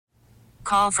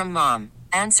Call from mom.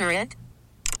 Answer it.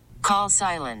 Call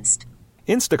silenced.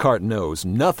 Instacart knows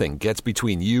nothing gets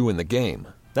between you and the game.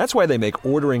 That's why they make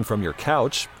ordering from your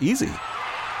couch easy.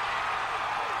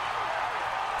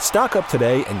 Stock up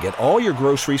today and get all your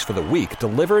groceries for the week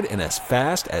delivered in as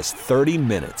fast as 30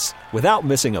 minutes without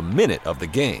missing a minute of the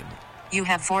game. You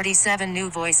have 47 new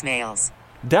voicemails.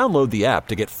 Download the app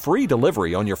to get free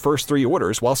delivery on your first 3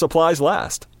 orders while supplies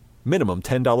last. Minimum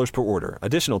 $10 per order.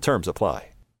 Additional terms apply.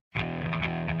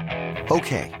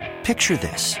 Okay, picture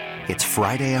this. It's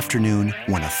Friday afternoon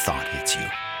when a thought hits you.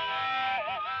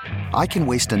 I can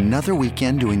waste another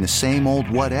weekend doing the same old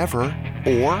whatever,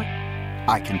 or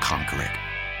I can conquer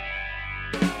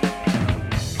it.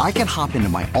 I can hop into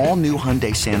my all-new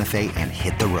Hyundai Santa Fe and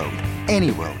hit the road.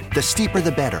 Any road. The steeper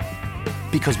the better.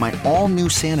 Because my all-new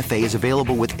Santa Fe is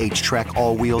available with H-Track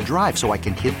all-wheel drive, so I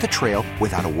can hit the trail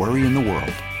without a worry in the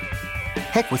world.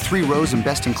 Heck, with 3 rows and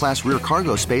best-in-class rear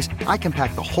cargo space, I can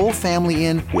pack the whole family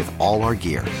in with all our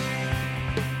gear.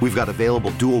 We've got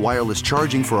available dual wireless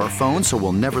charging for our phones, so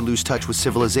we'll never lose touch with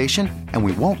civilization, and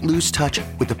we won't lose touch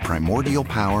with the primordial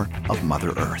power of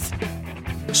Mother Earth.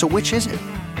 So which is it?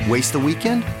 Waste the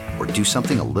weekend or do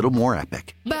something a little more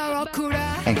epic?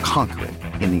 And conquer it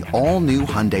in the all-new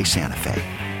Hyundai Santa Fe.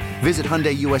 Visit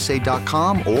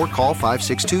HyundaiUSA.com or call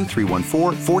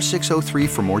 562-314-4603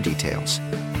 for more details.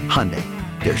 Hyundai,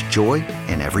 there's joy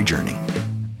in every journey.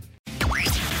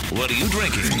 What are you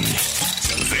drinking?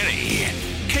 Vinny,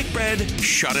 Cake Bread,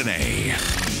 Chardonnay.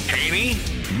 Haney,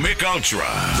 Mick Ultra.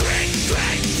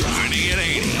 Vinny and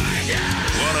Haney.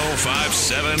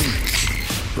 105.7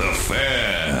 The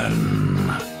Fan.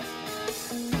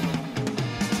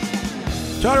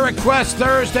 Total Request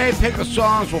Thursday. Pick the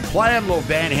songs. We'll play them. A little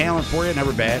Van Halen for you.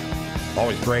 Never bad.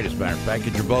 Always great, as a matter of fact.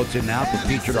 Get your votes in now for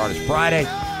Featured Artist Friday.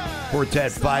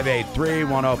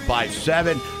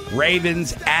 410-583-1057.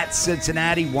 Ravens at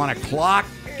Cincinnati, 1 o'clock.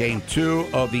 Game 2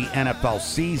 of the NFL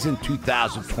season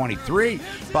 2023.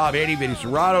 Bob, Vinny,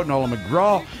 Serrato, Nola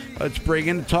McGraw. Let's bring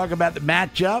in to talk about the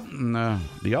matchup. And,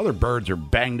 the other birds are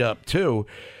banged up, too.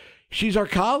 She's our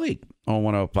colleague on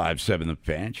 105.7 The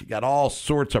Fan. She got all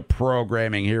sorts of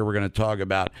programming here we're going to talk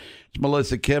about. It's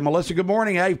Melissa Kim. Melissa, good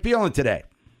morning. How you feeling today?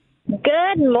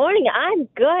 Good morning. I'm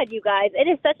good, you guys. It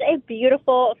is such a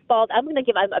beautiful fall.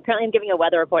 Apparently I'm giving a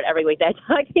weather report every week that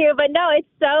I talk to you, but no, it's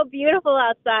so beautiful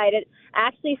outside. It's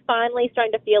actually finally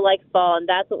starting to feel like fall, and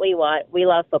that's what we want. We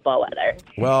love football weather.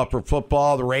 Well, for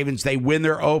football, the Ravens, they win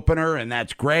their opener, and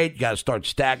that's great. You got to start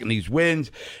stacking these wins,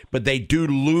 but they do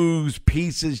lose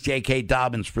pieces. J.K.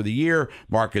 Dobbins for the year,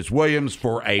 Marcus Williams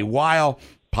for a while.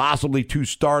 Possibly 2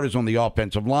 starters on the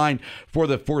offensive line for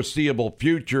the foreseeable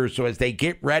future. So as they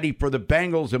get ready for the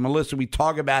Bengals, and Melissa, we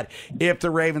talk about if the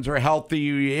Ravens are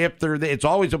healthy, it's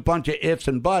always a bunch of ifs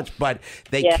and buts, but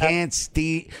they can't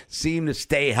seem to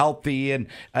stay healthy. And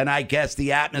I guess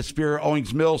the atmosphere at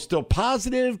Owings Mills still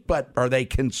positive, but are they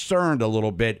concerned a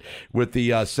little bit with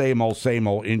the same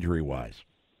old injury-wise?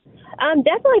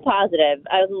 Definitely positive.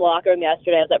 I was in the locker room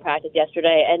yesterday. I was at practice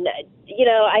yesterday. And,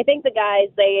 I think the guys,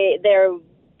 they're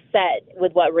set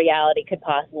with what reality could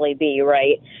possibly be,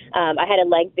 right? I had a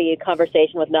lengthy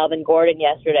conversation with Melvin Gordon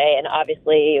yesterday, and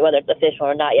obviously, whether it's official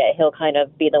or not yet, he'll kind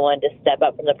of be the one to step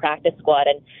up from the practice squad.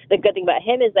 And the good thing about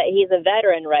him is that he's a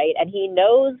veteran, right? And he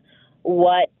knows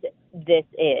what this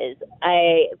is.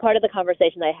 Part of the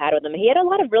conversation I had with him, he had a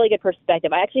lot of really good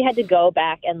perspective. I actually had to go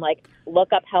back and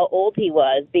look up how old he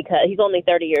was, because he's only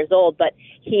 30 years old, but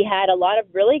he had a lot of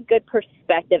really good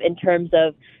perspective in terms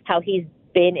of how he's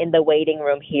been in the waiting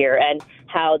room here and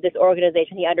how this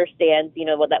organization, he understands,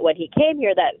 that when he came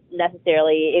here, that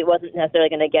it wasn't necessarily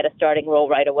going to get a starting role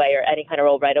right away or any kind of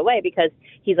role right away, because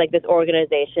he's like, this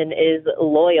organization is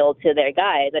loyal to their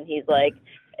guys. And he's like,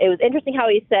 it was interesting how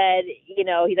he said,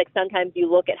 he's like, sometimes you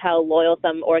look at how loyal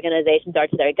some organizations are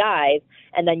to their guys,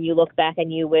 and then you look back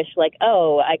and you wish I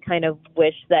kind of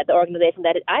wish that the organization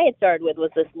that I had started with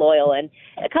was this loyal. And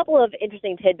a couple of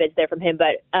interesting tidbits there from him.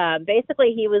 But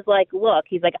basically he was like, look,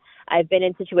 he's like, I've been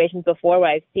in situations before where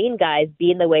I've seen guys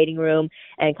be in the waiting room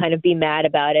and kind of be mad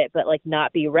about it, but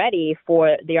not be ready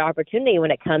for the opportunity when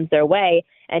it comes their way.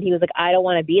 And he was like, I don't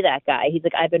want to be that guy. He's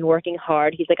like, I've been working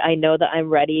hard. He's like, I know that I'm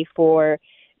ready to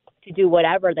do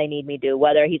whatever they need me to do,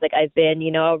 whether he's like, I've been,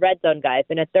 a red zone guy, I've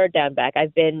been a third down back,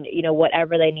 I've been,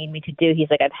 whatever they need me to do. He's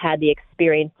like, I've had the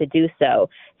experience to do so.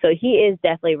 So he is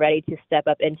definitely ready to step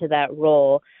up into that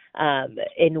role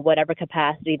in whatever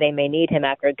capacity they may need him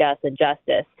after Gus and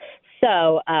Justice.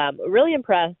 So really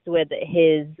impressed with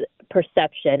his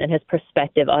perception and his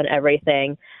perspective on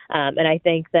everything. And I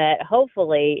think that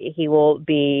hopefully he will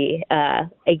be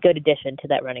a good addition to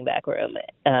that running back room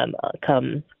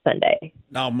come Sunday.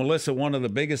 Now, Melissa, one of the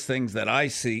biggest things that I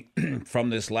see from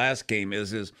this last game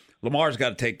is Lamar's got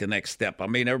to take the next step. I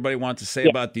mean, everybody wants to say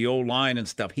about the O-line and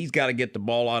stuff. He's got to get the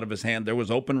ball out of his hand. There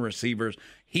was open receivers.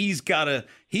 He's got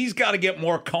to get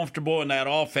more comfortable in that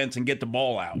offense and get the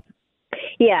ball out.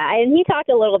 Yeah, and he talked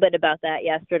a little bit about that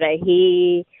yesterday.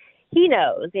 He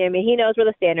knows. I mean, he knows where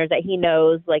the standards at. He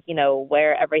knows,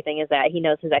 where everything is at. He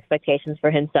knows his expectations for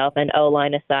himself. And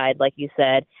O-line aside, like you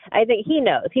said, I think he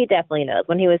knows. He definitely knows.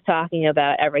 When he was talking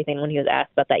about everything, when he was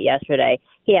asked about that yesterday,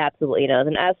 he absolutely knows.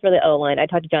 And as for the O-line, I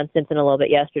talked to John Simpson a little bit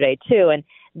yesterday, too, and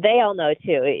they all know,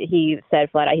 too. He said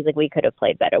flat out, he's like, we could have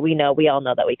played better. We all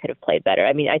know that we could have played better.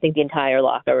 I mean, I think the entire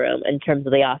locker room, in terms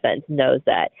of the offense, knows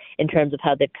that, in terms of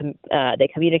how they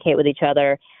communicate with each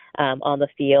other on the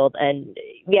field. And,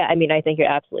 yeah, I mean, I think you're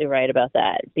absolutely right about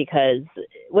that, because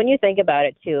when you think about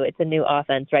it, too, it's a new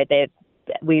offense, right?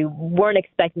 We weren't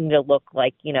expecting to look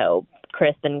like,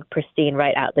 crisp and pristine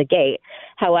right out the gate.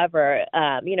 However,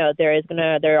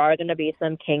 there are gonna be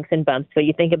some kinks and bumps. So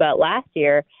you think about last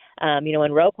year,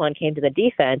 when Roquan came to the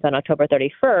defense on October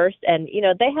 31st, and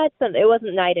they had it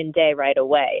wasn't night and day right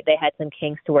away. They had some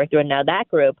kinks to work through, and now that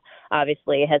group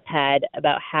obviously has had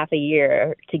about half a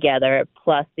year together,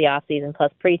 plus the off season,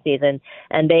 plus preseason,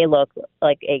 and they look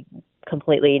like a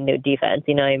completely new defense,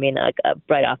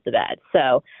 right off the bat.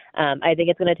 So I think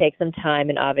it's going to take some time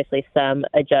and obviously some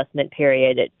adjustment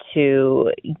period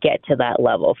to get to that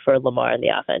level for Lamar and the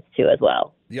offense too as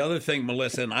well. The other thing,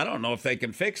 Melissa, and I don't know if they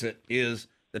can fix it, is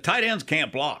the tight ends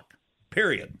can't block,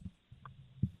 period.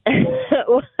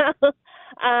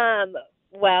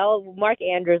 Well, Mark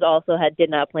Andrews also did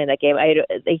not play in that game.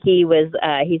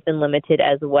 He's been limited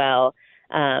as well.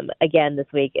 Again this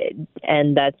week,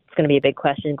 and that's going to be a big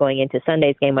question going into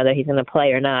Sunday's game, whether he's going to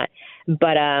play or not.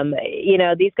 But,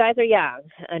 these guys are young,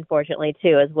 unfortunately,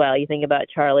 too, as well. You think about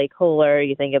Charlie Kohler,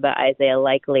 you think about Isaiah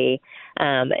Likely,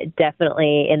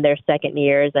 definitely in their second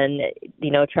years. And,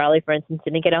 Charlie, for instance,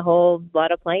 didn't get a whole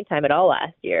lot of playing time at all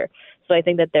last year. So I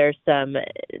think that there's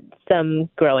some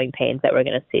growing pains that we're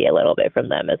going to see a little bit from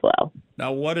them as well.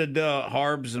 Now, what did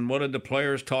Harbs and what did the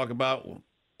players talk about?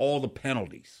 All the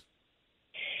penalties.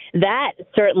 That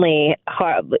certainly,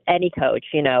 any coach,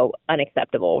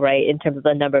 unacceptable, right, in terms of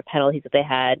the number of penalties that they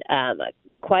had,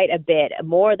 quite a bit,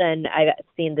 more than I've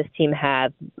seen this team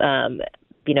have,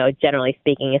 generally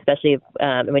speaking, especially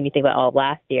when you think about all of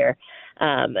last year.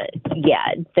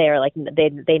 They're like,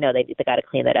 they know they got to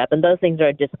clean that up. And those things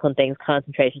are discipline things,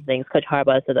 concentration things. Coach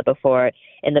Harbaugh said that before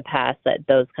in the past, that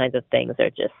those kinds of things are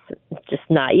just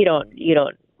not, you don't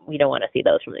want to see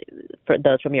those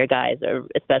from your guys, or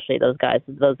especially those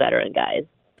veteran guys.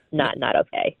 Not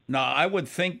okay. Now, I would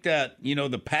think that,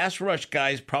 the pass rush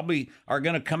guys probably are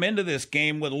going to come into this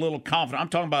game with a little confidence. I'm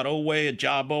talking about Owe,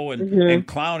 Ajabo, and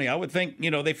Clowney. I would think,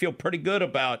 they feel pretty good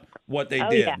about what they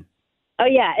did. Yeah. Oh,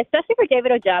 yeah, especially for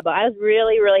David Ojabo. I was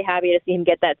really, really happy to see him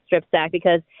get that strip sack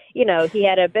because, he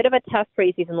had a bit of a tough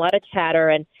preseason, a lot of chatter,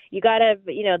 and you got to,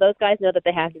 those guys know that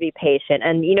they have to be patient.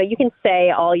 And, you can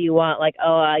say all you want, like,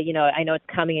 I know it's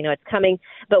coming,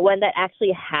 but when that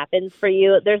actually happens for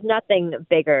you, there's nothing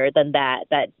bigger than that,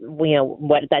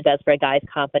 what that does for a guy's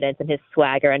confidence and his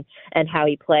swagger and how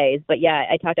he plays. But, yeah,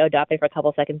 I talked to Odafe for a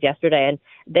couple seconds yesterday, and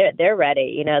they're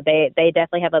ready. They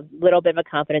definitely have a little bit of a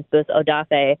confidence boost.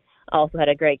 Odafe also had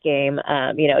a great game.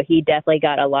 He definitely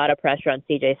got a lot of pressure on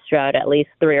C.J. Stroud at least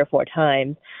 3 or 4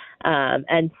 times.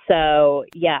 And so,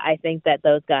 yeah, I think that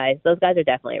those guys are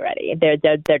definitely ready. They're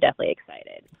definitely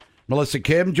excited. Melissa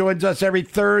Kim joins us every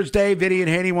Thursday. Vinny and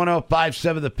Haney,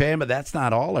 105.7 The Fan. But that's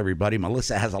not all, everybody.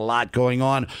 Melissa has a lot going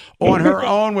on her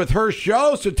own with her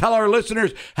show. So tell our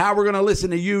listeners how we're going to listen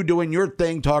to you doing your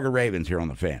thing, Talking Ravens, here on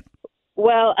The Fan.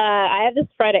 Well, I have this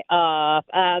Friday off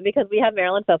because we have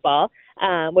Maryland football,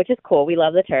 which is cool. We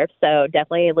love the Terps, so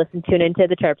definitely tune into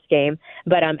the Terps game.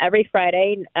 But every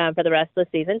Friday for the rest of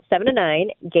the season, 7 to 9,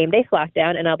 game day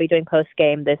lockdown, and I'll be doing post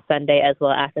game this Sunday as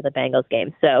well after the Bengals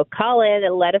game. So call in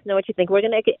and let us know what you think. We're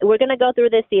gonna go through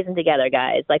this season together,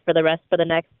 guys. Like for the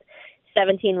next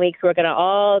 17 weeks, we're gonna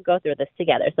all go through this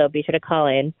together. So be sure to call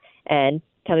in and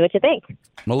tell me what you think.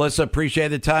 Melissa, appreciate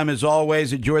the time as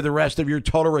always. Enjoy the rest of your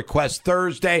Total Request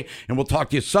Thursday, and we'll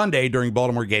talk to you Sunday during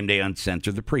Baltimore Game Day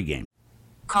Uncensored, the pregame.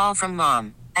 Call from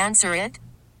mom. Answer it.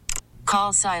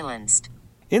 Call silenced.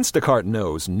 Instacart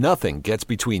knows nothing gets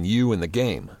between you and the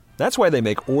game. That's why they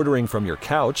make ordering from your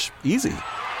couch easy.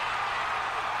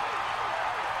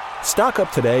 Stock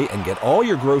up today and get all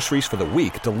your groceries for the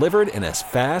week delivered in as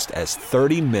fast as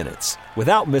 30 minutes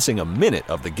without missing a minute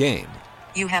of the game.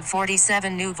 You have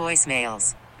 47 new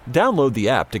voicemails. Download the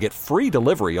app to get free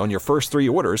delivery on your first 3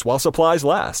 orders while supplies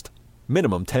last.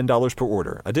 Minimum $10 per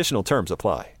order. Additional terms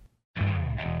apply.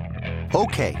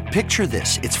 Okay, picture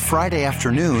this. It's Friday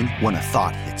afternoon when a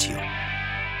thought hits you.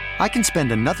 I can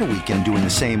spend another weekend doing the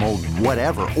same old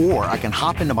whatever, or I can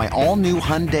hop into my all-new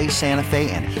Hyundai Santa Fe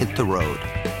and hit the road.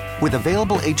 With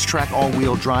available H-Track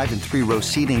all-wheel drive and 3-row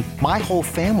seating, my whole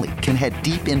family can head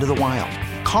deep into the wild.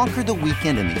 Conquer the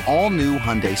weekend in the all-new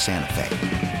Hyundai Santa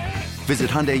Fe. Visit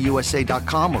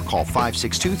HyundaiUSA.com or call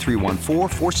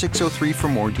 562-314-4603 for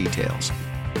more details.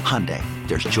 Hyundai,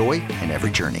 there's joy in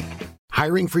every journey.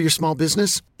 Hiring for your small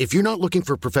business? If you're not looking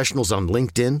for professionals on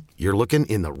LinkedIn, you're looking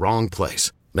in the wrong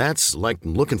place. That's like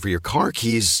looking for your car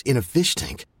keys in a fish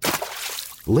tank.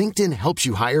 LinkedIn helps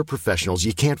you hire professionals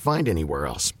you can't find anywhere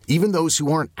else, even those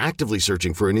who aren't actively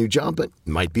searching for a new job but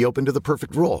might be open to the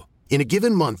perfect role. In a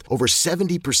given month, over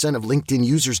 70% of LinkedIn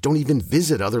users don't even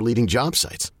visit other leading job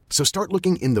sites. So start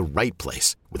looking in the right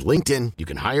place. With LinkedIn, you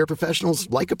can hire professionals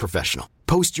like a professional.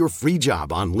 Post your free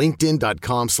job on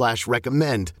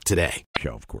linkedin.com/recommend today.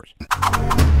 Show, of course.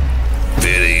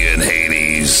 Vinny and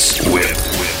Haney's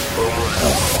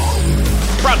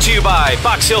Brought to you by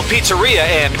Box Hill Pizzeria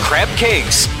and Crab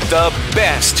Cakes. The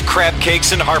best crab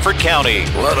cakes in Harford County.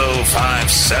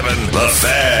 105.7 The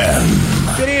Fan.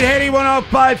 Vinny and Haney,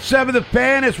 105.7 The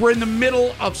Fan. As we're in the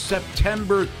middle of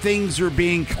September, things are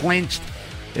being clinched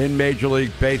in Major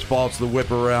League Baseball. It's the whip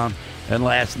around. And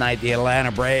last night, the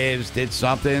Atlanta Braves did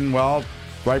something, well,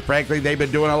 quite frankly, they've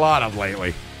been doing a lot of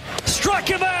lately. Struck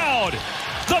him out!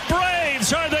 The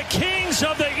Braves are the kings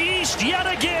of the East yet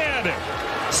again.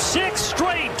 6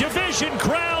 straight division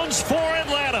crowns for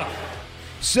Atlanta.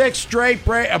 6 straight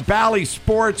Bally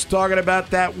Sports talking about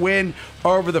that win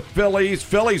over the Phillies.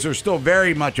 Phillies are still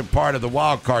very much a part of the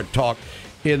wild card talk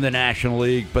in the National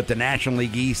League, but the National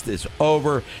League East is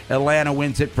over. Atlanta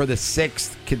wins it for the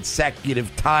 6th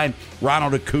consecutive time.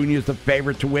 Ronald Acuna is the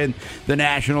favorite to win the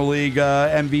National League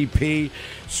MVP.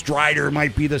 Strider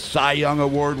might be the Cy Young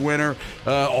Award winner.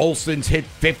 Olsen's hit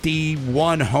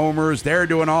 51 homers. They're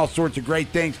doing all sorts of great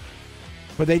things.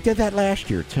 But they did that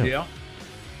last year, too. Yeah.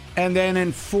 And then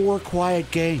in 4 quiet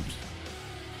games,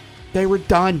 they were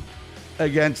done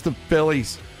against the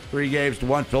Phillies.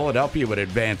 3-1. Philadelphia would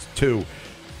advance to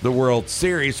the World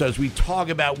Series. So as we talk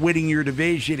about winning your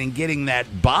division and getting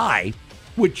that bye,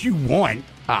 which you want,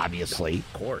 obviously.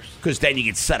 Of course. Because then you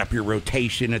can set up your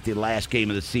rotation at the last game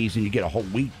of the season. You get a whole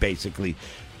week, basically,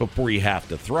 before you have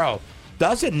to throw.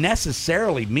 Doesn't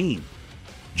necessarily mean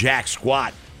jack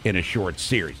squat in a short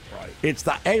series. Right. It's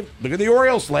the, hey, look at the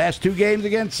Orioles' last 2 games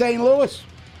against St. Louis.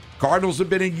 Cardinals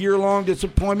have been a year-long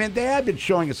disappointment. They have been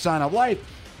showing a sign of life.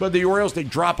 But the Orioles, they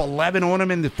drop 11 on them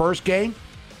in the first game,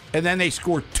 and then they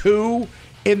score 2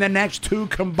 in the next 2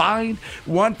 combined.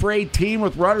 1 for 18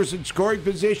 with runners in scoring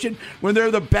position when they're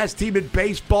the best team in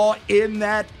baseball in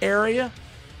that area.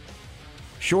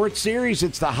 Short series,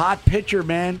 it's the hot pitcher,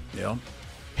 man. Yeah.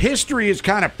 History has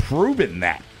kind of proven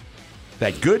that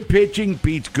good pitching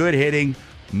beats good hitting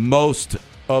most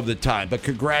of the time. But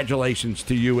congratulations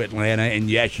to you, Atlanta, and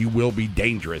yes, you will be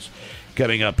dangerous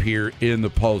coming up here in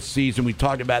the postseason. We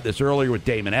talked about this earlier with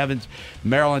Damon Evans.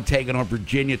 Maryland taking on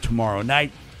Virginia tomorrow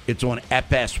night. It's on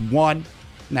FS1,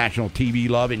 national TV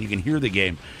love, and you can hear the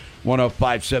game.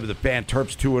 105.7 The Fan.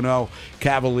 Terps 2-0.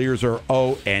 Cavaliers are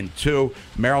 0-2.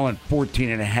 Maryland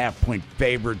 14.5-point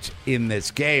favorites in this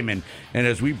game. And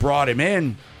as we brought him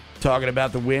in, talking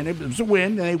about the win, it was a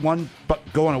win, and they won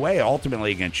going away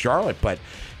ultimately against Charlotte. But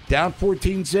down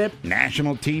 14-zip,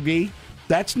 national TV.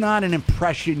 That's not an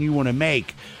impression you want to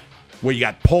make where you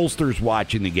got pollsters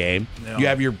watching the game. No. You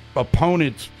have your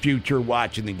opponent's future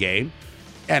watching the game.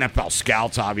 NFL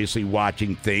scouts obviously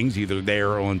watching things, either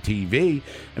there or on TV.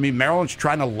 I mean, Maryland's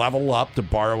trying to level up, to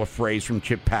borrow a phrase from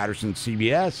Chip Patterson,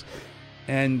 CBS.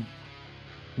 And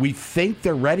we think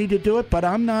they're ready to do it, but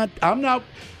I'm not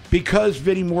because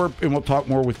Vinny Moore, and we'll talk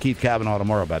more with Keith Cavanaugh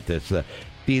tomorrow about this,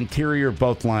 the interior of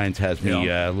both lines has me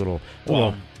a little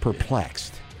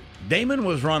perplexed. Damon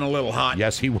was run a little hot.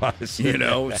 Yes, he was.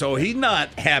 So he's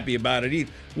not happy about it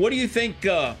either. What do you think,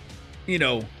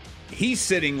 he's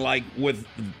sitting like with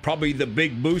probably the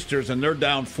big boosters and they're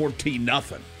down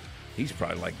 14-0. He's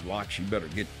probably like, Locks, you better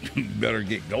get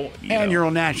going. You're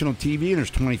on national TV and there's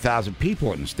 20,000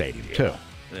 people in the stadium, too.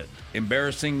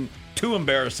 Embarrassing, 2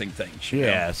 embarrassing things.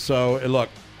 Yeah, so look,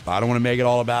 I don't want to make it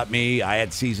all about me. I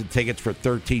had season tickets for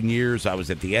 13 years. I was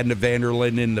at the end of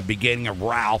Vanderlinden, the beginning of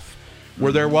Ralph,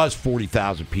 where there was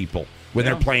 40,000 people when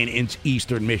they're playing in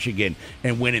Eastern Michigan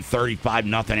and winning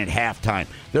 35-0 at halftime.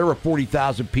 There were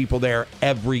 40,000 people there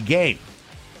every game.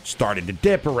 Started to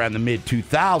dip around the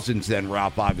mid-2000s. Then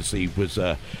Ralph obviously was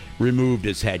removed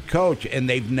as head coach, and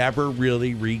they've never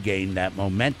really regained that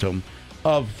momentum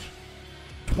of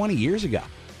 20 years ago.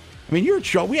 I mean,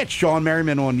 we had Sean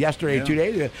Merriman on yesterday, 2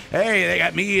 days ago. Hey, they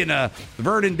got me and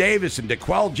Vernon Davis and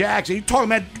DeQuell Jackson. You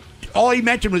talking about, all he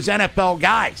mentioned was NFL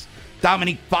guys.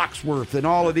 Dominique Foxworth and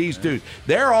all of these dudes.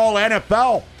 They're all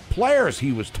NFL players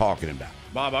he was talking about.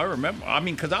 Bob, I remember. I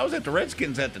mean, because I was at the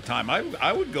Redskins at the time.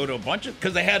 I would go to a bunch of,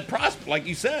 because they had prospects, like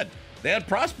you said, they had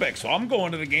prospects. So I'm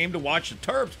going to the game to watch the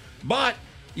Terps. But,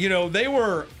 they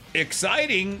were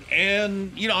exciting.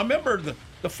 And, I remember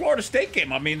the Florida State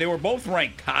game. I mean, they were both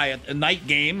ranked high at a night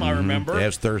game, I remember. It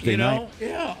was Thursday night.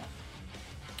 Yeah.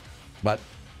 But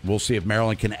we'll see if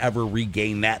Maryland can ever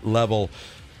regain that level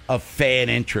of fan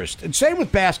interest. And same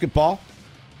with basketball.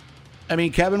 I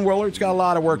mean, Kevin Willard's got a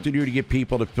lot of work to do to get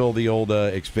people to fill the old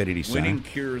Xfinity Center. Winning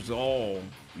cures all,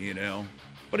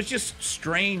 But it's just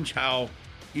strange how,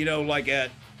 like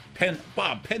at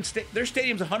Penn State, their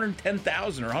stadium's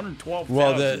 110,000 or 112,000.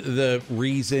 Well,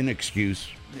 the excuse,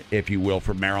 if you will,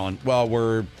 for Maryland,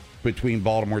 we're between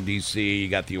Baltimore, D.C., you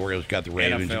got the Orioles, you got the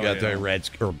Ravens, NFL, you got the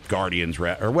Reds, or Guardians,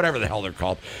 or whatever the hell they're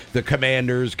called, the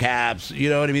Commanders, Caps, you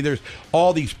know what I mean? There's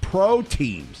all these pro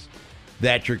teams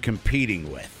that you're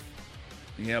competing with.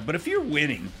 Yeah, but if you're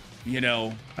winning,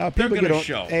 they're people going to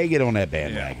show. They get on that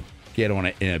bandwagon. Yeah. Get on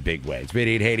it in a big way. It's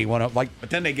Vinny and Haiti one up. But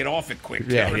then they get off it quick.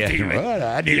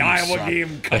 Yeah. The Iowa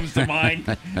game comes to mind.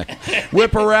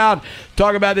 Whip around.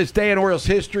 Talk about this day in Orioles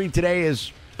history. Today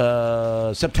is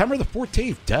September the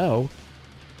 14th.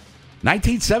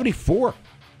 1974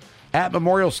 at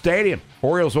Memorial Stadium.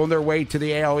 Orioles on their way to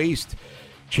the AL East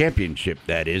championship,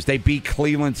 that is. They beat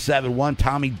Cleveland 7-1.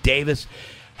 Tommy Davis,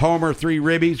 homer, 3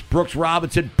 ribbies. Brooks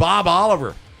Robinson, Bob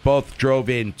Oliver both drove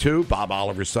in, too. Bob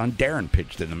Oliver's son, Darren,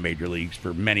 pitched in the major leagues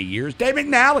for many years. Dave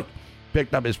McNally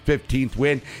picked up his 15th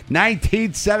win.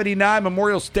 1979,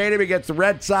 Memorial Stadium against the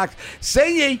Red Sox.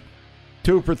 Singy,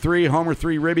 2 for 3, homer,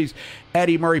 3 ribbies.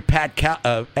 Eddie Murray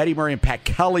and Pat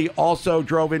Kelly also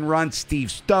drove in runs. Steve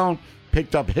Stone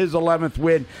picked up his 11th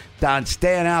win. Don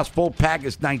Stanhouse, full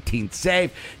package, 19th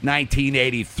save.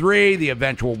 1983, the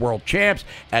eventual world champs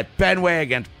at Fenway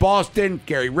against Boston.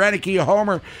 Gary Renicky, a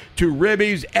homer, 2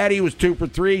 ribbies. Eddie was 2 for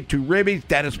 3, 2 ribbies.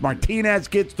 Dennis Martinez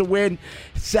gets the win,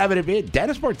 7 of it.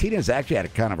 Dennis Martinez actually had a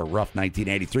kind of a rough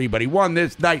 1983, but he won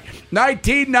this night.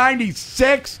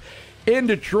 1996 in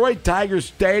Detroit, Tigers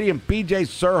Stadium. B.J.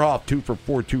 Surhoff, 2 for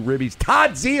 4, 2 ribbies.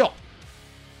 Todd Zeile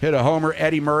hit a homer.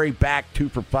 Eddie Murray back 2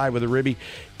 for 5 with a ribby.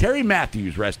 Terry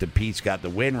Matthews, rest in peace, got the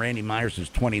win. Randy Myers'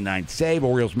 29th save.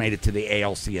 Orioles made it to the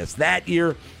ALCS that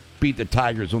year. Beat the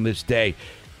Tigers on this day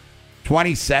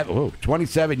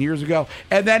 27 years ago.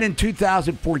 And then in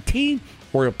 2014,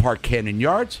 Oriole Park Cannon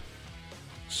Yards.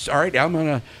 All right, I'm going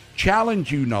to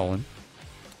challenge you, Nolan.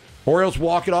 Orioles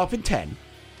walk it off in 10,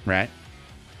 right?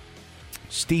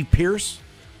 Steve Pearce,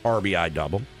 RBI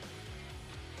double.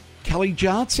 Kelly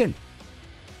Johnson,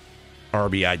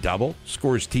 RBI double,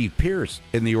 scores Steve Pearce,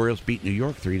 and the Orioles beat New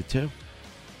York 3-2.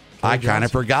 I kind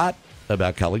of forgot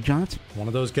about Kelly Johnson. One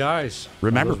of those guys.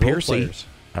 Remember Piercy?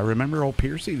 I remember old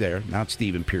Piercy there. Not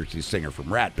Stephen Piercy, singer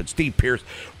from Rat, but Steve Pearce.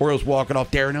 Orioles walking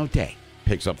off. Darren O'Day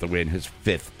picks up the win, his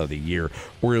 5th of the year.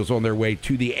 Orioles on their way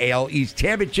to the AL East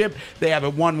Championship. They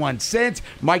haven't won one since.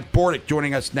 Mike Bordick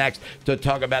joining us next to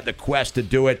talk about the quest to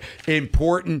do it.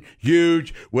 Important,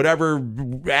 huge, whatever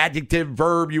adjective,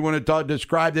 verb you want to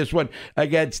describe this one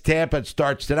against Tampa. It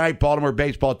starts tonight. Baltimore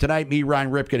baseball tonight. Me,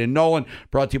 Ryan Ripken, and Nolan.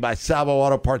 Brought to you by Salvo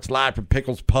Auto Parts, live from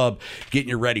Pickles Pub. Getting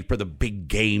you ready for the big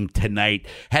game tonight.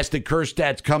 Heston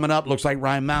Kjerstad's coming up. Looks like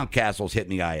Ryan Mountcastle's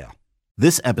hitting the IL.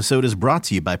 This episode is brought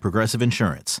to you by Progressive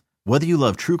Insurance. Whether you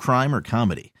love true crime or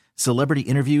comedy, celebrity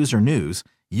interviews or news,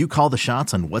 you call the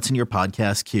shots on what's in your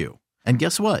podcast queue. And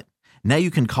guess what? Now you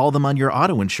can call them on your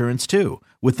auto insurance too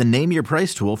with the Name Your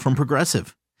Price tool from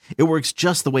Progressive. It works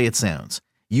just the way it sounds.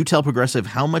 You tell Progressive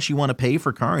how much you want to pay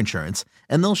for car insurance,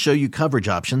 and they'll show you coverage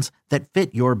options that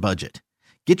fit your budget.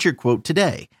 Get your quote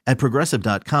today at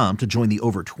Progressive.com to join the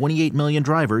over 28 million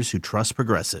drivers who trust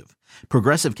Progressive.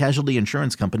 Progressive Casualty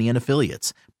Insurance Company and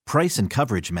Affiliates. Price and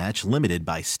coverage match limited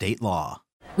by state law.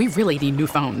 We really need new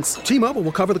phones. T-Mobile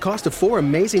will cover the cost of 4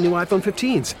 amazing new iPhone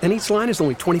 15s, and each line is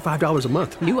only $25 a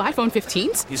month. New iPhone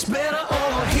 15s? It's better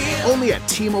over here. Only at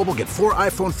T-Mobile, get 4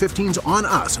 iPhone 15s on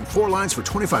us and 4 lines for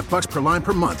 $25 per line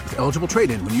per month with eligible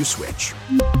trade-in when you switch.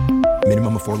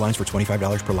 Minimum of of 4 lines for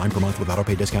 $25 per line per month with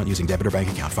autopay discount using debit or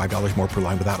bank account. $5 more per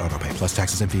line without autopay, plus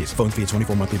taxes and fees. Phone fee at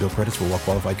 24 monthly bill credits for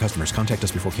well-qualified customers. Contact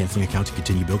us before canceling account to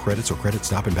continue bill credits or credit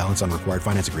stop and balance on required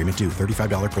finance agreement due.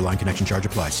 $35 per line connection charge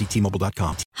applies. See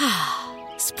T-Mobile.com.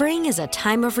 Spring is a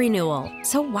time of renewal,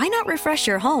 so why not refresh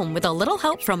your home with a little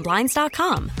help from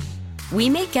Blinds.com? We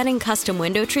make getting custom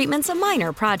window treatments a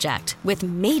minor project with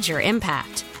major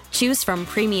impact. Choose from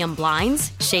premium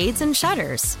blinds, shades, and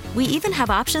shutters. We even have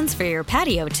options for your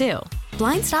patio, too.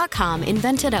 Blinds.com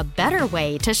invented a better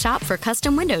way to shop for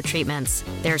custom window treatments.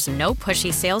 There's no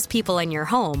pushy salespeople in your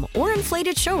home or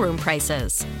inflated showroom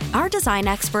prices. Our design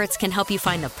experts can help you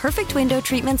find the perfect window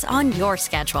treatments on your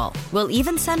schedule. We'll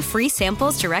even send free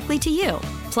samples directly to you.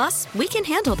 Plus, we can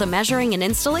handle the measuring and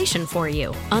installation for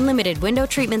you. Unlimited window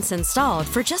treatments installed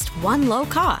for just one low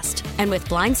cost. And with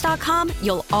Blinds.com,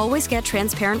 you'll always get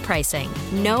transparent pricing.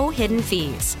 No hidden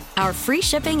fees. Our free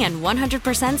shipping and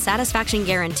 100% satisfaction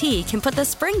guarantee can put the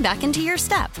spring back into your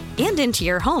step and into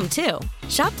your home, too.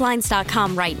 Shop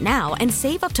Blinds.com right now and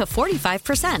save up to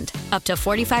 45%. Up to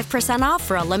 45% off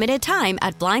for a limited time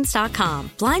at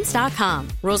Blinds.com. Blinds.com.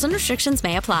 Rules and restrictions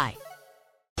may apply.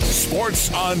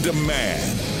 Sports on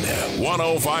Demand.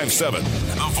 105.7.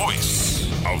 The voice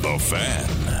of the fan.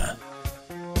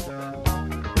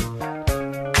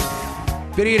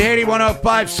 Vinny and Haney,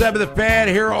 105.7 The Fan,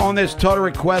 here on this Total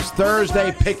Request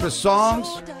Thursday. Pick the songs.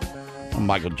 I'm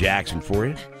Michael Jackson for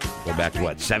you. Go back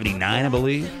to, 79, I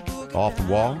believe? Off the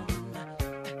Wall.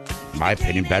 In my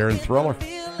opinion, better than Thriller.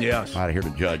 Yes. Not here to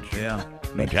judge. Yeah.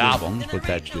 Judge albums, but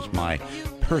that's just my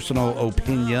personal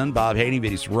opinion. Bob Haney,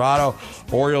 Vinny Serrato.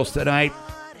 Orioles tonight.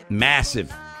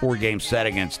 Massive 4-game set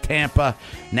against Tampa.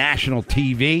 National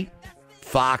TV.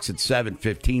 Fox at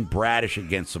 7:15, Bradish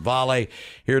against Savale.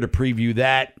 Here to preview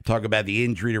that, talk about the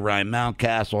injury to Ryan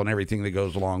Mountcastle and everything that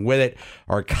goes along with it.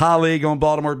 Our colleague on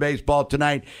Baltimore Baseball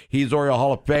tonight, he's Oriole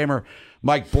Hall of Famer,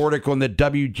 Mike Bordick on the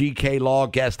WGK Law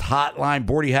Guest Hotline.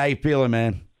 Bordy, how you feeling,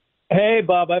 man? Hey,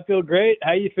 Bob, I feel great.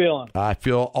 How you feeling? I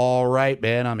feel all right,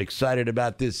 man. I'm excited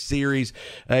about this series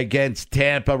against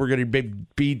Tampa. We're going to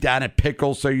be down at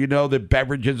Pickle, so you know the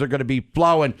beverages are going to be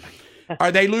flowing.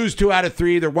 They lose 2 out of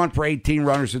 3. They're 1 for 18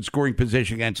 runners in scoring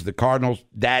position against the Cardinals.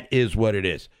 That is what it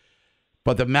is.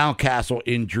 But the Mountcastle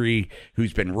injury,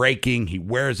 who's been raking, he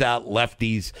wears out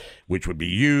lefties, which would be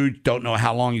huge. Don't know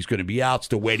how long he's going to be out.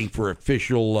 Still waiting for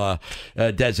official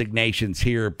designations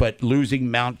here. But losing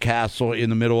Mountcastle in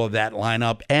the middle of that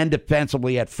lineup and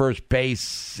defensively at first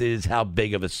base is how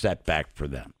big of a setback for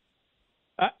them?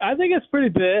 I think it's pretty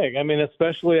big. I mean,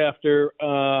 especially after,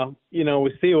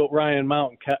 we see what Ryan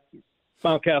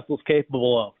Mountcastle's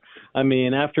capable of. I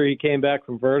mean, after he came back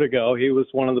from vertigo, he was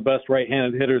one of the best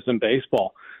right-handed hitters in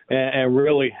baseball and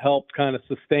really helped kind of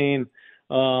sustain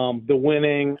the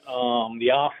winning,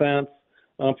 the offense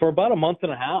for about a month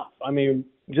and a half. I mean,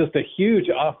 just a huge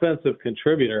offensive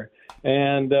contributor.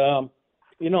 And,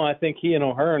 I think he and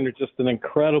O'Hearn are just an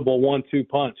incredible 1-2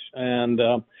 punch. And,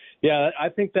 I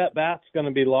think that bat's going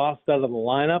to be lost out of the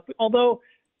lineup, although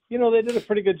 – they did a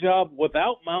pretty good job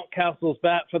without Mountcastle's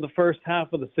bat for the first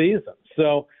half of the season.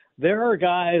 So there are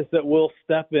guys that will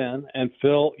step in and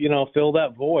fill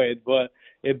that void, but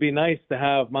it'd be nice to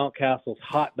have Mountcastle's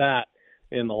hot bat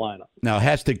in the lineup. Now,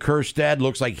 Heston Kjerstad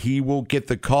looks like he will get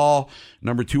the call.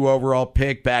 Number 2 overall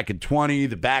pick back in 20.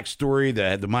 The backstory,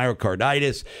 the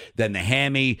myocarditis, then the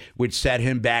hammy, which set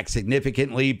him back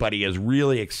significantly, but he has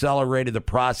really accelerated the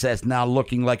process, now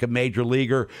looking like a major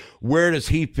leaguer. Where does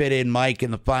he fit in, Mike,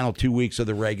 in the final 2 weeks of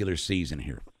the regular season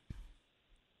here?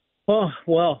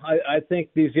 Well, I think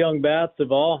these young bats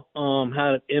have all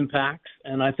had impacts,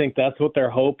 and I think that's what they're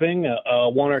hoping.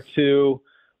 1 or 2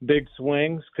 big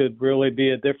swings could really be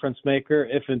a difference maker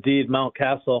if indeed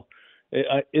Mountcastle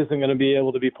isn't going to be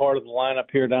able to be part of the lineup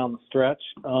here down the stretch.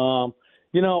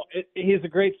 He's a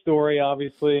great story,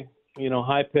 obviously,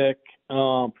 high pick,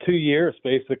 2 years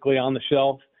basically on the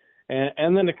shelf.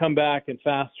 And then to come back and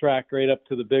fast track right up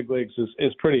to the big leagues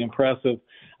is pretty impressive.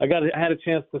 I had a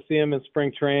chance to see him in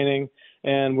spring training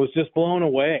and was just blown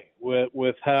away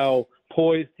with how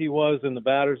poised he was in the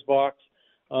batter's box.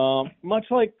 Much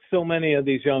like so many of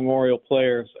these young Oriole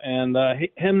players, and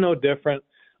him no different.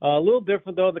 A little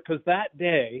different, though, because that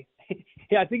day,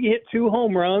 I think he hit 2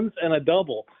 home runs and a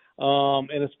double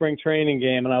in a spring training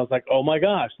game, and I was like, oh, my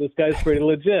gosh, this guy's pretty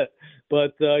legit.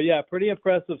 But, pretty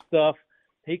impressive stuff.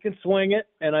 He can swing it,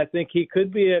 and I think he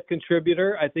could be a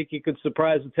contributor. I think he could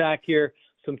surprise attack here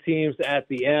some teams at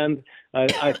the end.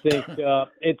 I think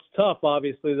it's tough,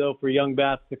 obviously, though, for young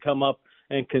bats to come up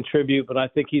and contribute, but I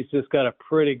think he's just got a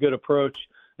pretty good approach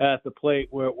at the plate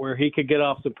where he could get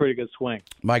off some pretty good swing.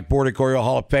 Mike Bordick, Oriole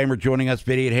Hall of Famer, joining us.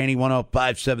 Vinny at Haney,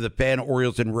 105.7 The Fan.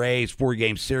 Orioles and Rays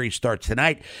 4-game series starts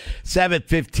tonight,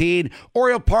 7:15.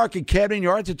 Oriole Park in Camden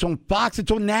Yards. It's on Fox.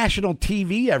 It's on national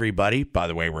TV, everybody. By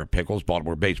the way, we're at Pickles,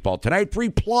 Baltimore baseball tonight. Free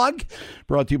plug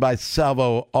brought to you by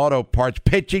Salvo Auto Parts.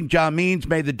 Pitching, John Means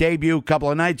made the debut a couple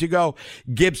of nights ago.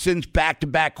 Gibson's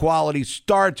back-to-back quality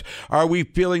starts. Are we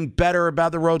feeling better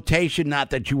about the rotation? Not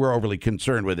that you were overly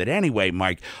concerned with it anyway,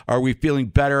 Mike. Are we feeling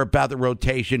better about the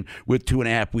rotation with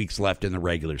 2.5 weeks left in the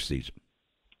regular season?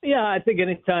 Yeah, I think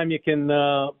anytime you can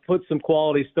put some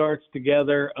quality starts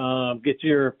together, get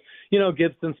your,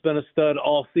 Gibson's been a stud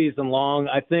all season long.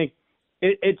 I think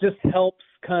it just helps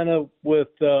kind of with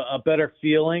a better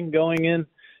feeling going in,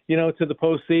 to the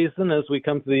postseason as we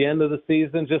come to the end of the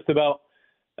season, just about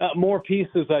more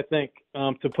pieces, I think,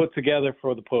 to put together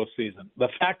for the postseason. The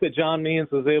fact that John Means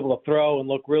was able to throw and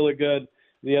look really good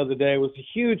the other day was a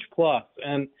huge plus.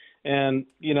 And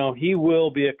he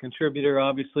will be a contributor,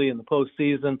 obviously, in the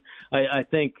postseason. I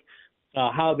think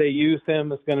how they use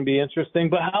him is going to be interesting,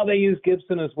 but how they use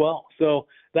Gibson as well. So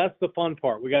that's the fun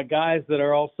part. We got guys that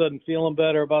are all of a sudden feeling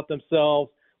better about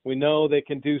themselves. We know they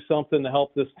can do something to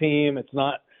help this team. It's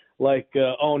not like,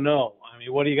 oh, no. I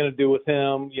mean, what are you going to do with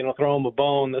him? Throw him a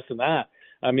bone, this and that.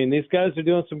 I mean, these guys are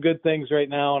doing some good things right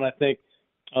now, and I think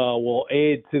will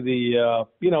aid to the,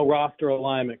 roster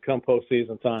alignment come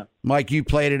postseason time. Mike, you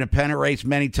played in a pennant race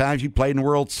many times. You played in the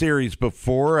World Series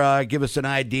before. Give us an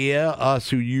idea,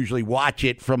 us who usually watch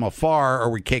it from afar,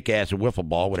 or we kick ass at wiffle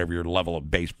ball, whatever your level of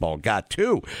baseball got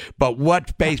to. But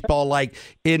what's baseball like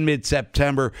in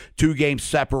mid-September, 2 games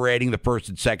separating the first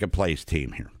and second place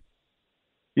team here?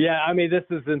 Yeah, I mean, this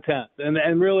is intense,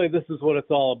 and really this is what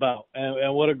it's all about,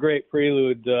 and what a great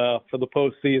prelude for the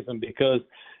postseason, because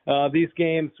these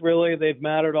games, really, they've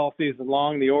mattered all season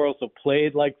long. The Orioles have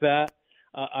played like that.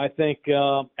 I think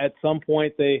at some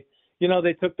point they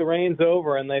took the reins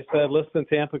over and they said, listen,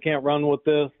 Tampa can't run with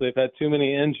this. They've had too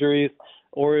many injuries.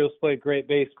 Orioles played great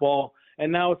baseball. And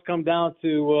now it's come down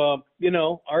to,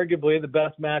 arguably the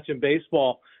best match in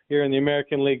baseball here in the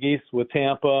American League East with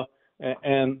Tampa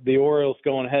and the Orioles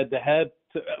going head-to-head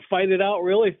to fight it out,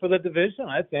 really, for the division,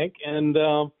 I think. And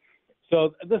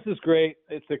so this is great.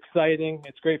 It's exciting.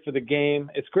 It's great for the game.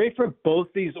 It's great for both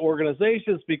these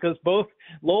organizations because both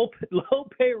low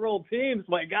payroll teams,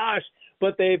 my gosh,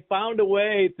 but they've found a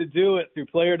way to do it through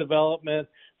player development,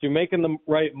 through making the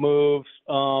right moves.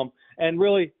 And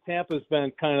really, Tampa's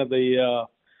been kind of the,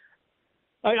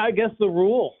 I guess, the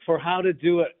rule for how to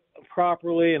do it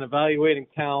properly and evaluating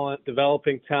talent,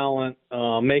 developing talent,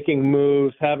 making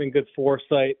moves, having good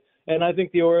foresight. And I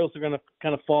think the Orioles are going to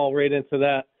kind of fall right into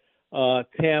that.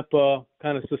 Tampa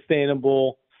kind of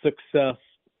sustainable success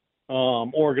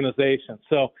organization.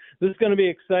 So this is going to be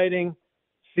an exciting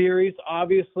series,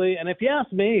 obviously. And if you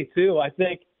ask me, too, I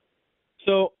think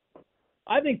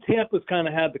Tampa's kind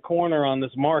of had the corner on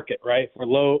this market, right, for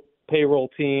low payroll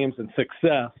teams and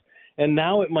success. And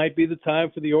now it might be the time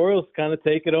for the Orioles to kind of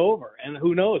take it over. And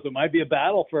who knows, it might be a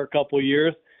battle for a couple of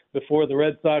years before the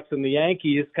Red Sox and the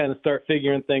Yankees kind of start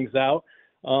figuring things out.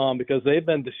 Because they've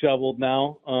been disheveled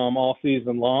now all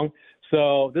season long.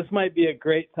 So this might be a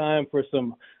great time for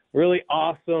some really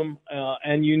awesome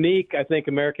and unique, I think,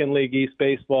 American League East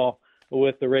baseball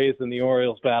with the Rays and the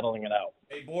Orioles battling it out.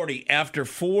 Hey, Bordy, after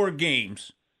 4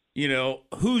 games,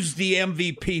 who's the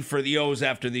MVP for the O's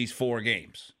after these 4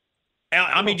 games?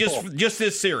 I mean, just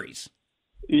this series.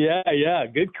 Yeah.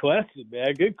 Good question,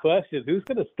 man. Good question. Who's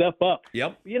going to step up?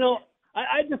 Yep.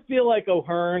 I just feel like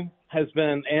O'Hearn has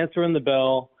been answering the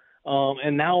bell,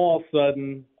 and now all of a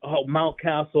sudden,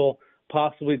 Mountcastle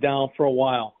possibly down for a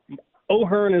while.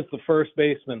 O'Hearn is the first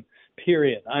baseman,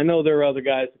 period. I know there are other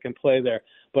guys that can play there,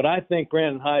 but I think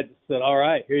Brandon Hyde said, all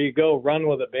right, here you go, run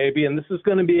with it, baby. And this is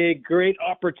going to be a great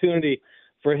opportunity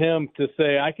for him to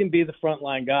say, I can be the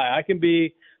frontline guy. I can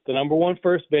be the number 1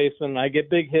 first baseman. I get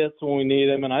big hits when we need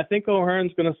him, and I think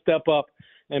O'Hearn's going to step up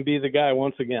and be the guy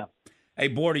once again. Hey,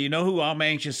 Border, you know who I'm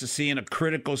anxious to see in a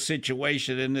critical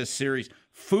situation in this series?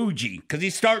 Fuji, because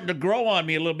he's starting to grow on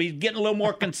me a little bit. He's getting a little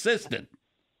more consistent.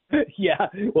 Yeah,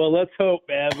 well, let's hope,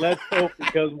 man. Let's hope,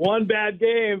 because one bad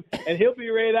game, and he'll be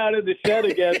right out in the shed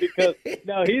again because,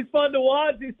 no, he's fun to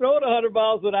watch. He's throwing 100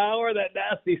 miles an hour, that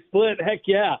nasty split. Heck,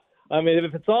 yeah. I mean,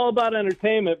 if it's all about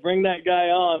entertainment, bring that guy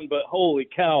on. But holy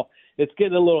cow, it's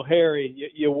getting a little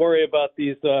hairy. You worry about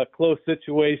these close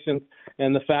situations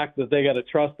and the fact that they got to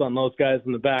trust on those guys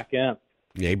in the back end.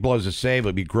 Yeah, he blows a save.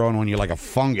 It'll be growing on you like a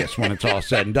fungus when it's all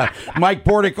said and done. Mike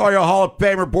Bordick, Oriole Hall of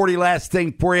Famer. Bordy, last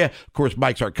thing for you. Of course,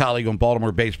 Mike's our colleague on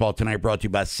Baltimore Baseball Tonight, brought to you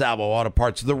by Salvo Auto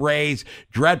Parts. The Rays,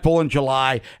 dreadful in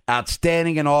July,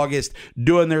 outstanding in August,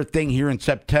 doing their thing here in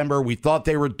September. We thought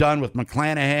they were done with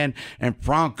McClanahan and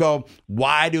Franco.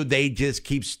 Why do they just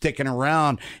keep sticking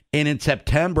around and in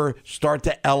September start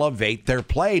to elevate their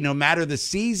play? No matter the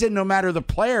season, no matter the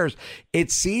players,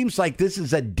 it seems like this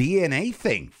is a DNA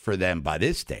thing for them by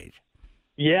this stage.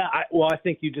 Yeah, I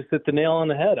think you just hit the nail on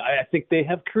the head. I think they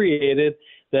have created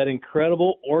that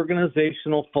incredible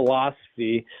organizational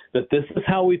philosophy that this is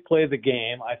how we play the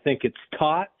game. I think it's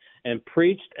taught and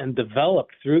preached and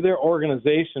developed through their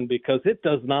organization because it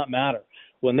does not matter.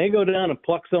 When they go down and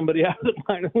pluck somebody out of the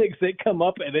minor leagues, they come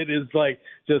up and it is like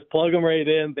just plug them right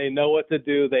in. They know what to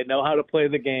do. They know how to play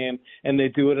the game, and they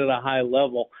do it at a high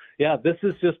level. Yeah, this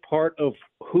is just part of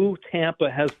who Tampa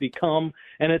has become,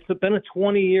 and it's been a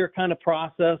 20-year kind of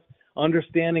process,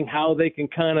 understanding how they can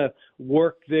kind of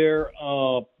work their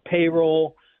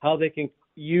payroll, how they can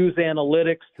use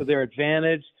analytics to their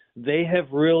advantage. They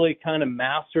have really kind of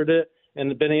mastered it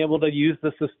and been able to use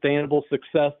the sustainable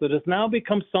success that has now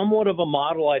become somewhat of a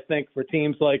model, I think, for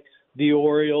teams like the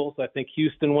Orioles. I think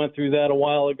Houston went through that a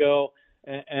while ago.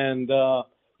 And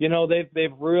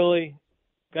they've really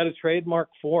got a trademark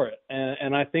for it.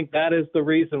 And I think that is the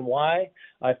reason why.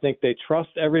 I think they trust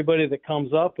everybody that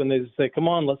comes up, and they just say, come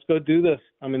on, let's go do this.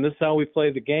 I mean, this is how we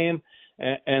play the game,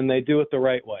 and they do it the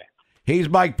right way. He's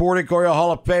Mike Bordick, Oriole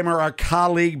Hall of Famer, our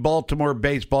colleague, Baltimore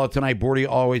Baseball Tonight. Bordy,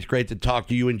 always great to talk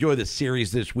to you. Enjoy the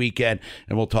series this weekend,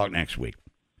 and we'll talk next week.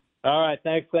 All right,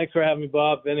 thanks for having me,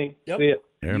 Bob, Vinny. Yep. See you.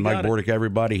 Aaron, Mike Bordick,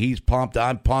 everybody. He's pumped.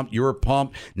 I'm pumped. You're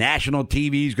pumped. National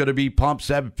TV is going to be pumped.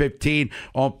 7:15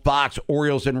 on Fox.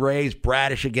 Orioles and Rays.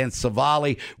 Bradish against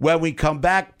Savali. When we come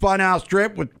back, Funhouse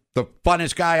Trip with the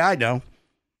funnest guy I know,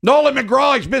 Nolan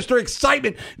McGraw. He's Mr.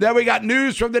 Excitement. Then we got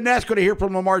news from the Nest. Going to hear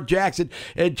from Lamar Jackson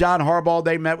and John Harbaugh.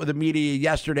 They met with the media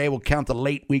yesterday. We'll count the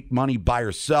late week money, buy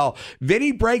or sell.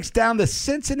 Vinny breaks down the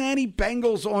Cincinnati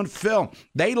Bengals on film.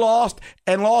 They lost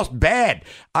and lost bad.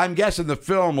 I'm guessing the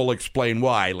film will explain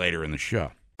why later in the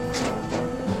show.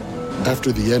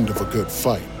 After the end of a good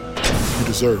fight, you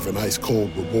deserve an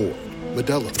ice-cold reward.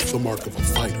 Modelo is the mark of a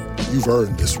fighter. You've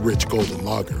earned this rich golden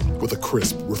lager with a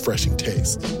crisp, refreshing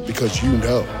taste. Because you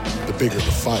know, the bigger the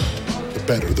fight, the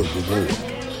better the reward.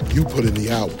 You put in the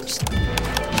hours,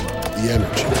 the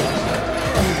energy,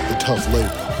 the tough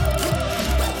labor.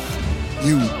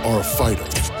 You are a fighter,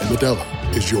 and Modelo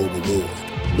is your reward.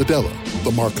 Modelo,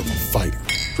 the mark of a fighter.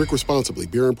 Drink responsibly.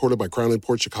 Beer imported by Crown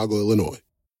Imports, Chicago, Illinois.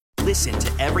 Listen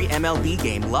to every MLB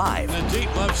game live. In the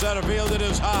deep left center field, it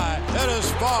is high, it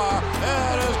is far,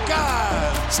 it is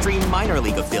gone. Stream minor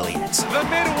league affiliates. The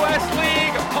Midwest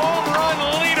League home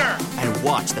run leader. And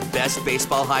watch the best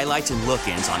baseball highlights and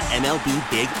look-ins on MLB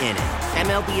Big Inning.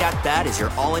 MLB At Bat is your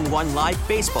all-in-one live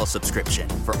baseball subscription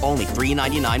for only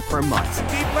 $3.99 per month.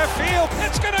 Deep left field,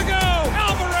 it's gonna go.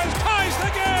 Alvarez ties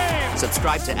the game.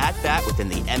 Subscribe to At Bat within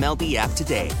the MLB app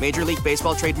today. Major League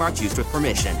Baseball trademarks used with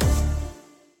permission.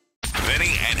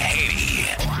 Vinny and Haney.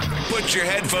 Put your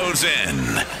headphones in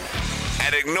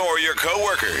and ignore your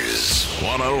coworkers.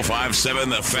 105.7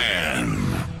 The Fan.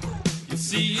 You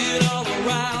see it all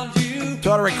around you.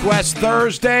 Total Request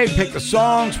Thursday. Pick the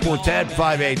songs.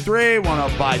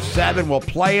 410-583-1057. We'll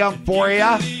play them for you.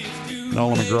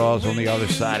 Nolan McGraw's on the other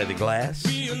side of the glass.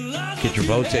 Get your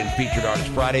votes in. Featured Artist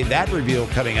Friday. That reveal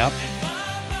coming up.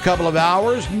 Couple of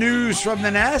hours. News from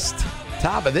the Nest.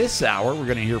 Top of this hour, we're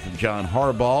going to hear from John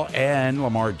Harbaugh and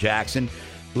Lamar Jackson,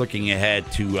 looking ahead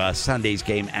to Sunday's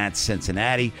game at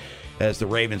Cincinnati as the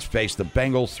Ravens face the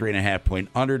Bengals, 3.5-point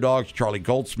underdogs. Charlie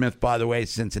Goldsmith, by the way,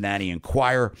 Cincinnati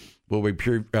Enquirer, will be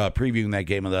previewing that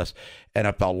game with us,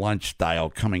 NFL Lunch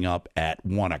Style, coming up at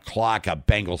 1 o'clock. A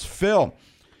Bengals film,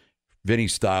 Vinny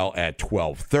Style, at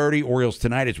 12:30. Orioles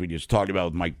tonight, as we just talked about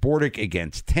with Mike Bordick,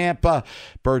 against Tampa.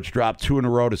 Birds dropped 2 in a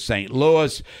row to St.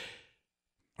 Louis.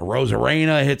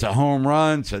 Rosarena hits a home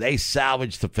run, so they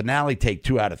salvage the finale, take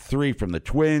 2 out of 3 from the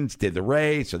Twins, did the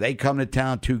Rays, so they come to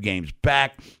town 2 games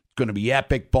back. It's going to be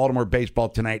epic. Baltimore Baseball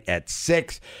tonight at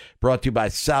 6. Brought to you by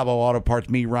Salvo Auto Parts,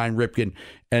 me, Ryan Ripken,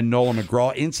 and Nolan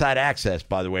McGraw. Inside Access,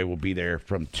 by the way, will be there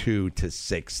from 2 to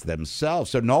 6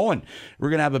 themselves. So, Nolan, we're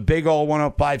going to have a big old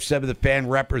 105.7 The Fan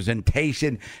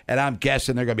representation, and I'm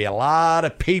guessing there are going to be a lot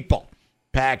of people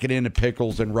packing into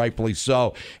pickles, and rightfully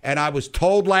so. And I was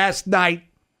told last night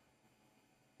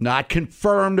Not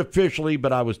confirmed officially,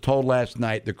 but I was told last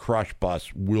night the Crush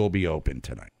bus will be open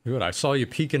tonight. Good. I saw you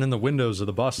peeking in the windows of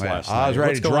the bus last night. I was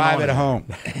ready to drive it home.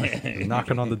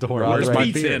 Knocking on the door. I was Where's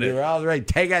my beer? ready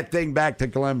to take that thing back to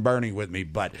Glen Burnie with me,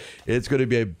 but it's going to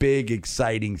be a big,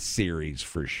 exciting series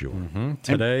for sure.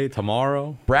 Today,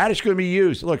 tomorrow. Bradish going to be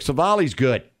used. Look, Savali's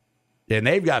good, and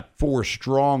they've got 4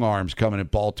 strong arms coming in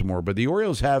Baltimore, but the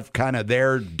Orioles have kind of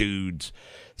their dudes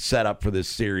set up for this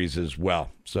series as well.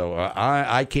 So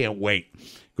I can't wait.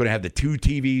 Going to have the 2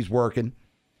 TVs working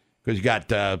because you got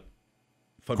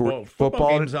football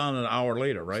game's on an hour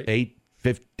later, right?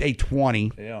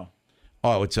 8:20. Yeah.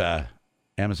 Oh, it's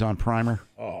Amazon Primer.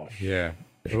 Oh, yeah.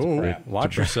 Ooh,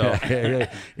 watch yourself.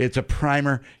 It's a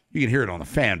primer. You can hear it on the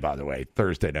Fan, by the way.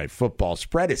 Thursday Night Football.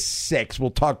 Spread is 6.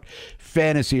 We'll talk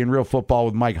fantasy and real football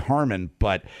with Mike Harmon,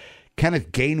 but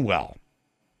Kenneth Gainwell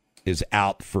is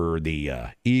out for the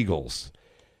Eagles.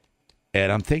 And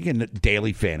I'm thinking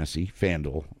daily fantasy,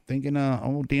 FanDuel. Thinking,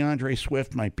 DeAndre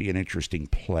Swift might be an interesting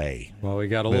play. Well, we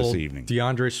got a this little evening.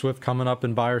 DeAndre Swift coming up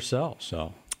in buy or sell,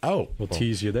 so we'll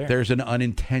tease you there. There's an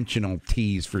unintentional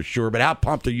tease for sure. But how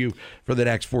pumped are you for the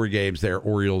next 4 games there,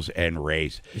 Orioles and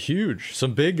Rays? Huge.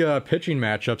 Some big pitching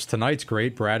matchups. Tonight's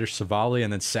great, Bradish, Savali,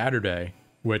 and then Saturday,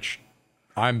 which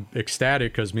I'm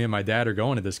ecstatic because me and my dad are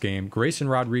going to this game. Grayson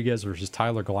Rodriguez versus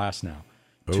Tyler Glasnow.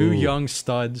 2 young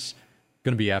studs.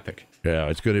 Going to be epic. Yeah,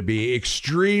 it's going to be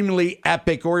extremely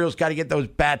epic. Orioles got to get those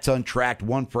bats untracked.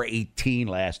 1 for 18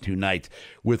 last 2 nights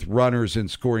with runners in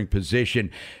scoring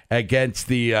position against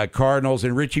the Cardinals.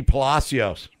 And Richie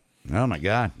Palacios. Oh, my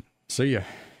God. See ya.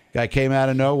 Guy came out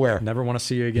of nowhere. Never want to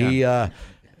see you again. He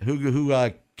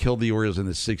who killed the Orioles in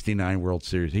the 69 World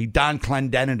Series? He Don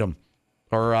Clendenin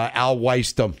or Al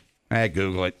Weistem.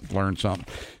 Google it. Learn something.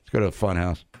 Let's go to the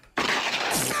Funhouse.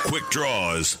 Quick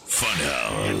Draws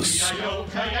Funhouse.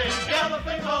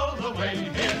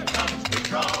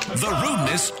 The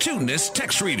rudeness, tuneness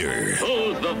text reader.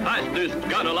 Who's the fastest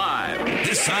gun alive?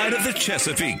 This side of the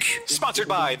Chesapeake. Sponsored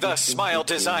by the Smile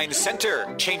Design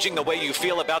Center. Changing the way you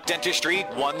feel about dentistry,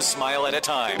 one smile at a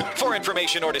time. For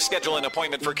information or to schedule an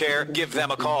appointment for care, give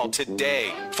them a call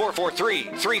today.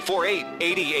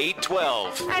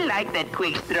 443-348-8812. I like that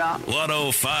quick draw.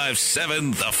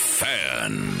 105.7 The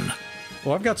Fan.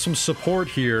 Well, I've got some support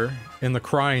here in the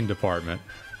crying department.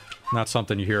 Not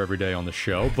something you hear every day on the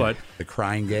show, but... The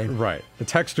crying game? Right. The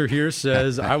texter here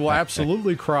says, I will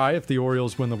absolutely cry if the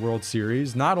Orioles win the World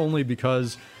Series, not only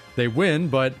because they win,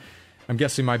 but I'm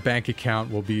guessing my bank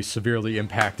account will be severely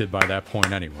impacted by that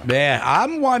point anyway. Yeah,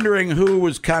 I'm wondering who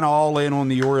was kind of all in on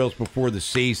the Orioles before the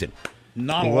season.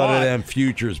 Not a lot. lot Of them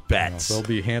futures bets. They'll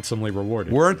be handsomely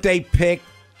rewarded. Weren't they picked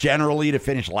generally to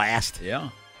finish last? Yeah.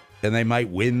 And they might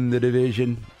win the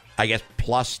division. I guess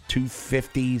plus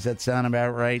 250. Does that sound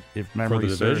about right? If memory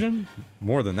serves. For the division?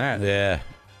 More than that. Yeah.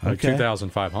 Like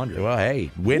 2,500. Well,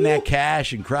 hey, win that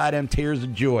cash and cry them tears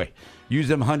of joy. Use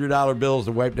them $100 bills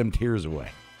to wipe them tears away.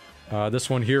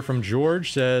 This one here from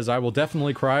George says, I will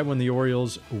definitely cry when the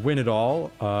Orioles win it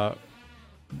all.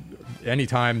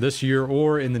 Anytime this year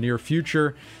or in the near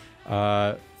future.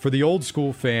 For the old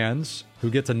school fans who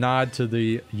get to nod to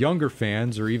the younger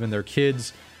fans or even their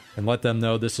kids and let them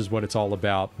know this is what it's all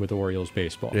about with Orioles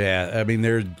baseball. Yeah, I mean,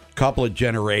 there's a couple of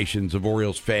generations of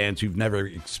Orioles fans who've never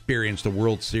experienced a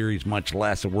World Series, much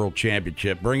less a World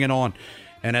Championship. Bring it on.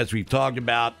 And as we've talked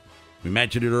about, we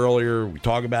mentioned it earlier, we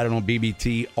talk about it on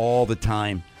BBT all the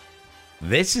time.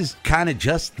 This is kind of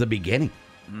just the beginning.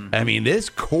 Mm-hmm. I mean, this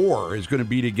core is going to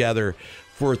be together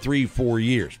for 3-4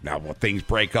 years. Now, will things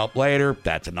break up later?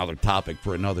 That's another topic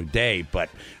for another day. But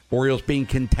Orioles being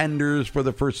contenders for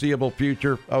the foreseeable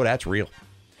future, oh, that's real.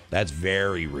 That's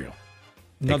very real.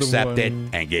 Another Accept it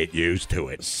and get used to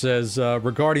it. Says,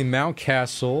 regarding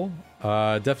Mountcastle,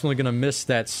 definitely going to miss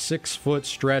that 6-foot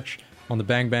stretch on the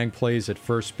bang-bang plays at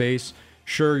first base.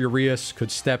 Sure, Urias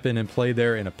could step in and play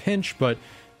there in a pinch, but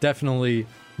definitely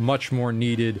much more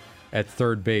needed at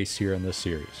third base here in this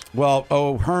series. Well,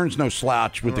 Hearn's no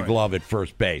slouch with the glove at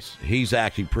first base. He's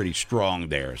actually pretty strong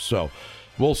there, so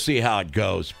we'll see how it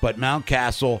goes. But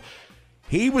Mountcastle,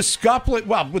 he was scuffling.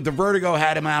 Well, with the vertigo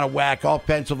had him out of whack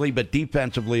offensively, but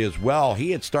defensively as well.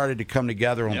 He had started to come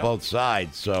together on both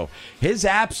sides. So his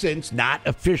absence, not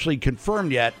officially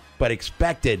confirmed yet, but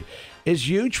expected, is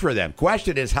huge for them.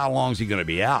 Question is, how long is he going to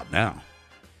be out now?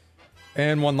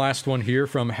 And one last one here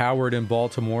from Howard in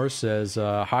Baltimore says,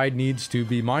 Hyde needs to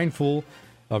be mindful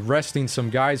of resting some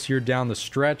guys here down the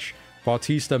stretch.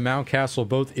 Bautista, Mountcastle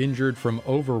both injured from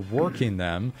overworking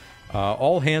them.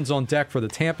 All hands on deck for the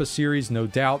Tampa series, no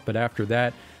doubt. But after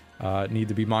that, need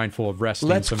to be mindful of resting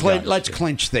Let's some guys. Let's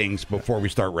clinch things before we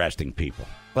start resting people.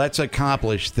 Let's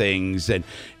accomplish things. And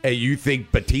you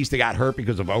think Batista got hurt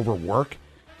because of overwork?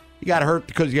 He got hurt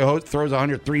because he throws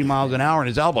 103 miles an hour and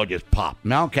his elbow just popped.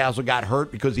 Mountcastle got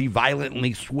hurt because he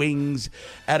violently swings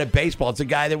at a baseball. It's a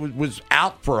guy that was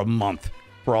out for a month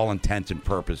for all intents and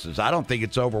purposes. I don't think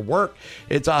it's overwork.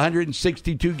 It's a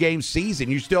 162-game season.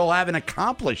 You still haven't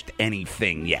accomplished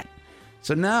anything yet.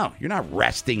 So, no, you're not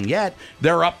resting yet.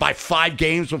 They're up by 5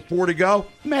 games with 4 to go.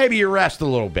 Maybe you rest a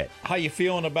little bit. How you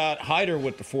feeling about Hyder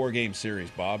with the 4-game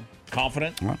series, Bob?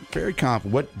 Confident? Well, very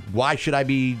confident. Why should I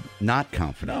be not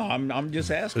confident? No, I'm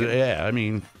just asking. Yeah, I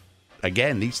mean,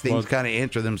 again, these things kind of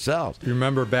answer themselves. You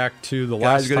remember back to the Guy's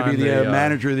last going time to be the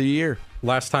manager of the year.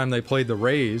 Last time they played the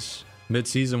Rays,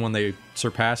 midseason when they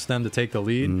surpassed them to take the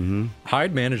lead,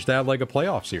 Hyde managed that like a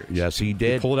playoff series. Yes, he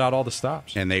did. He pulled out all the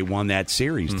stops. And they won that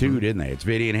series, too, didn't they? It's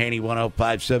Vinny and Haney,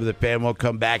 105.7 The Fan. We'll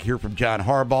come back, hear from John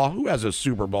Harbaugh, who has a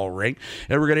Super Bowl ring.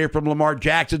 And we're going to hear from Lamar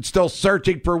Jackson, still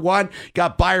searching for one.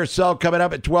 Got buy or sell coming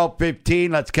up at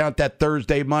 12:15. Let's count that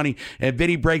Thursday money. And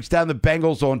Vinny breaks down the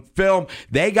Bengals on film.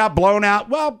 They got blown out.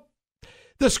 Well,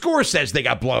 the score says they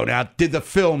got blown out. Did the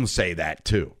film say that,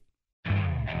 too?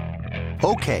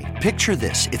 Okay, picture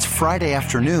this. It's Friday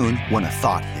afternoon when a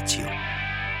thought hits you.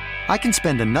 I can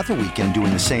spend another weekend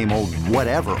doing the same old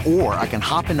whatever, or I can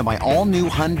hop into my all-new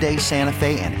Hyundai Santa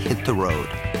Fe and hit the road.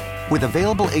 With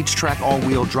available H-Track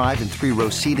all-wheel drive and 3-row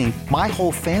seating, my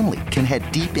whole family can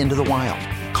head deep into the wild.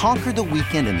 Conquer the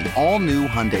weekend in the all-new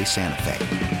Hyundai Santa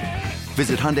Fe.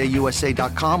 Visit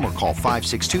HyundaiUSA.com or call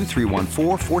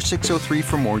 562-314-4603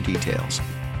 for more details.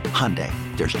 Hyundai,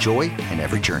 there's joy in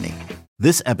every journey.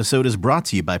 This episode is brought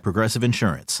to you by Progressive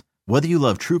Insurance. Whether you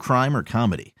love true crime or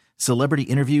comedy, celebrity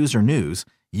interviews or news,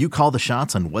 you call the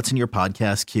shots on what's in your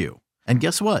podcast queue. And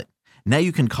guess what? Now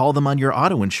you can call them on your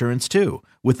auto insurance too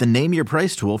with the Name Your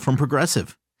Price tool from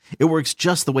Progressive. It works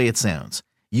just the way it sounds.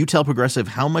 You tell Progressive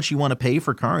how much you want to pay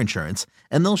for car insurance,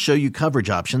 and they'll show you coverage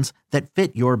options that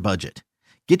fit your budget.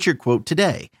 Get your quote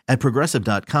today at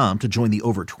Progressive.com to join the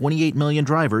over 28 million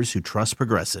drivers who trust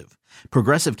Progressive.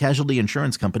 Progressive Casualty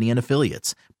Insurance Company and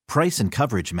Affiliates. Price and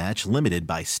coverage match limited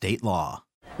by state law.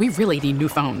 We really need new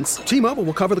phones. T-Mobile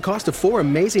will cover the cost of 4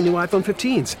 amazing new iPhone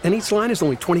 15s, and each line is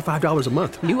only $25 a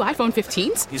month. New iPhone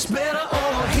 15s? It's better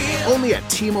over here. Only at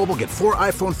T-Mobile, get 4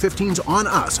 iPhone 15s on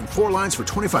us and 4 lines for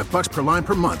 $25 per line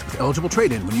per month with eligible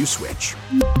trade-in when you switch.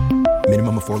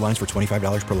 Minimum of 4 lines for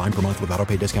 $25 per line per month with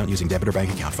autopay discount using debit or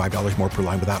bank account. $5 more per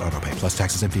line without autopay, plus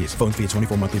taxes and fees. Phone fee at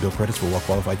 24 monthly bill credits for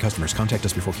well-qualified customers. Contact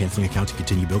us before canceling account to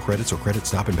continue bill credits or credit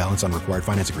stop and balance on required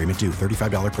finance agreement due.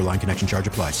 $35 per line connection charge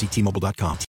applies. See T-Mobile.com.